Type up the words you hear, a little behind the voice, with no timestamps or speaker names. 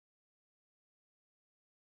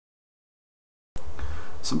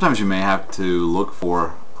Sometimes you may have to look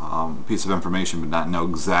for a piece of information but not know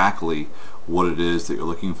exactly what it is that you're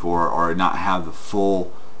looking for, or not have the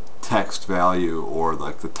full text value, or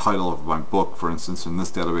like the title of my book, for instance, in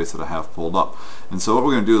this database that I have pulled up. And so what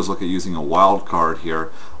we're going to do is look at using a wildcard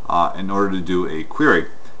here in order to do a query.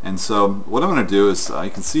 And so what I'm going to do is, you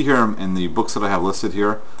can see here in the books that I have listed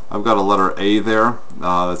here, I've got a letter A there.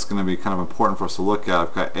 That's going to be kind of important for us to look at.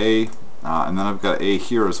 I've got A, and then I've got A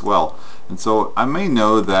here as well. And so I may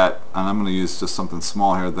know that, and I'm going to use just something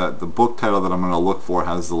small here, that the book title that I'm going to look for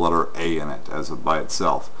has the letter A in it as by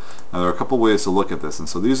itself. Now there are a couple ways to look at this, and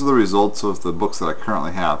so these are the results of the books that I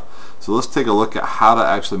currently have. So let's take a look at how to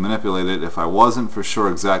actually manipulate it if I wasn't for sure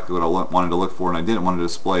exactly what I wanted to look for, and I didn't want to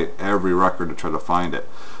display every record to try to find it.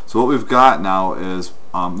 So what we've got now is,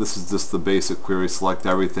 this is just the basic query, select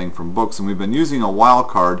everything from books, and we've been using a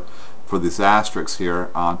wildcard for these asterisks here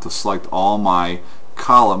to select all my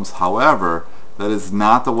columns. However, that is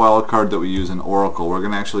not the wildcard that we use in Oracle. We're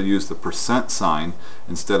going to actually use the % sign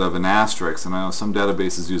instead of an asterisk. And I know some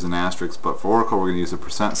databases use an asterisk, but for Oracle we're going to use a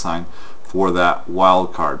 % sign for that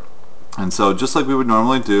wildcard. And so just like we would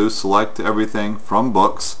normally do, select everything from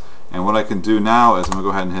books. And what I can do now is I'm going to go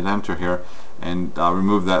ahead and hit enter here and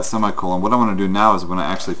remove that semicolon. What I want to do now is I'm going to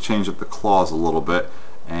actually change up the clause a little bit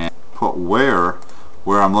and put where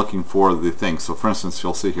I'm looking for the thing. So for instance,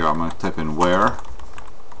 you'll see here, I'm going to type in where,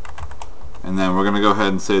 and then we're going to go ahead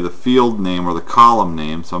and say the field name or the column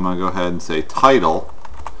name. So I'm going to go ahead and say title.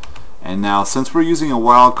 And now since we're using a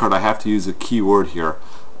wildcard, I have to use a keyword here.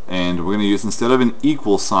 And we're going to use, instead of an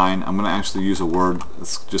equal sign, I'm going to actually use a word,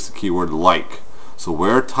 it's just a keyword like. So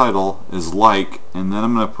where title is like, and then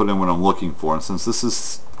I'm going to put in what I'm looking for. And since this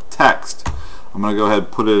is text, I'm going to go ahead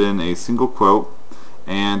and put it in a single quote.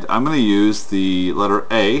 And I'm going to use the letter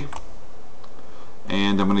A,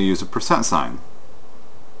 and I'm going to use a % sign.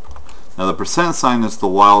 Now the % sign is the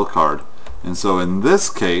wildcard, and so in this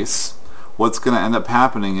case what's going to end up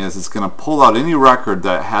happening is it's going to pull out any record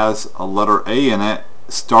that has a letter A in it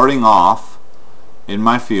starting off in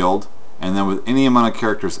my field, and then with any amount of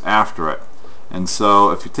characters after it. And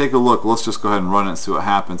so if you take a look, let's just go ahead and run it and see what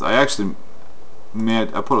happens. I actually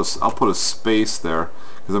I'll put a space there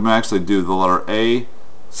because I'm going to actually do the letter A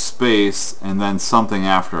space and then something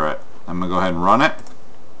after it. I'm going to go ahead and run it,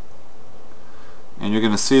 and you're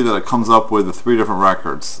going to see that it comes up with the 3 different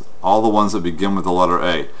records, all the ones that begin with the letter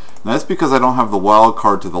A. And that's because I don't have the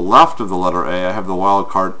wildcard to the left of the letter A, I have the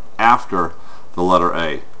wildcard after the letter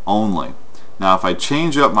A only. Now if I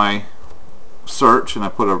change up my search and I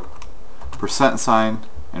put a % sign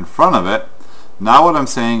in front of it, now what I'm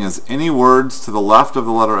saying is any words to the left of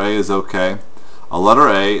the letter A is okay, a letter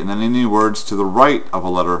A, and then any words to the right of a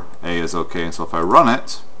letter A is okay. And so if I run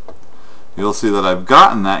it, you'll see that I've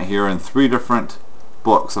gotten that here in 3 different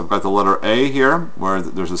books. I've got the letter A here, where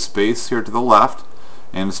there's a space here to the left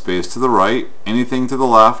and a space to the right, anything to the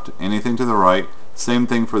left, anything to the right, same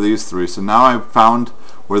thing for these 3. So now I've found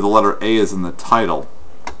where the letter A is in the title.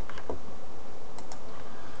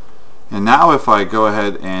 And now if I go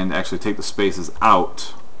ahead and actually take the spaces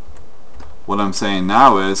out, what I'm saying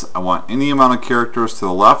now is I want any amount of characters to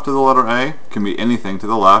the left of the letter A, can be anything to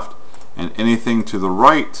the left, and anything to the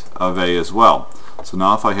right of A as well. So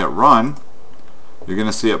now if I hit run, you're going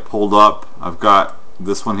to see it pulled up. I've got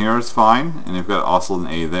this one here is fine, and you've got also an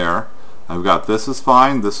A there. I've got this is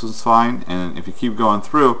fine, this is fine, and if you keep going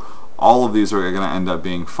through, all of these are going to end up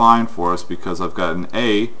being fine for us because I've got an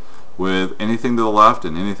A with anything to the left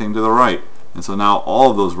and anything to the right. And so now all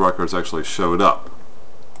of those records actually showed up.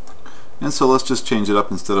 And so let's just change it up.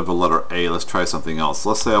 Instead of a letter A, let's try something else.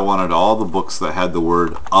 Let's say I wanted all the books that had the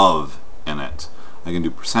word of in it. I can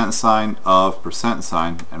do % sign of %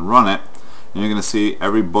 sign and run it, and you're going to see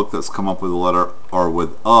every book that's come up with a letter or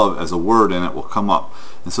with of as a word in it will come up.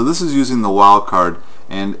 And so this is using the wildcard,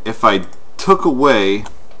 and if I took away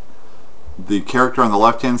the character on the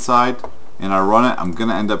left hand side and I run it, I'm going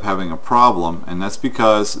to end up having a problem, and that's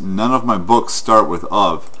because none of my books start with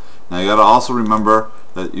of. Now you got to also remember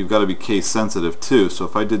that you've got to be case sensitive too. So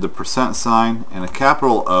if I did the % sign and a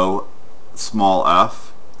capital O small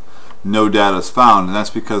f, no data is found, and that's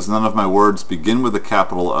because none of my words begin with a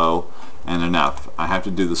capital O and an F. I have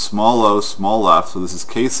to do the small o small f, so this is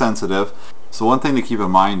case sensitive. So one thing to keep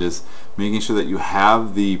in mind is making sure that you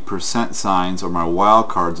have the % signs or my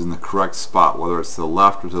wildcards in the correct spot, whether it's to the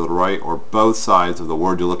left or to the right or both sides of the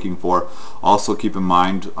word you're looking for. Also keep in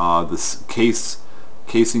mind this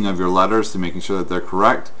casing of your letters to making sure that they're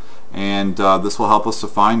correct, and this will help us to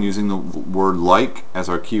find, using the word like as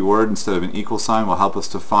our keyword instead of an equal sign, will help us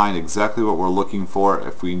to find exactly what we're looking for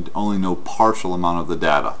if we only know partial amount of the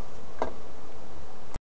data.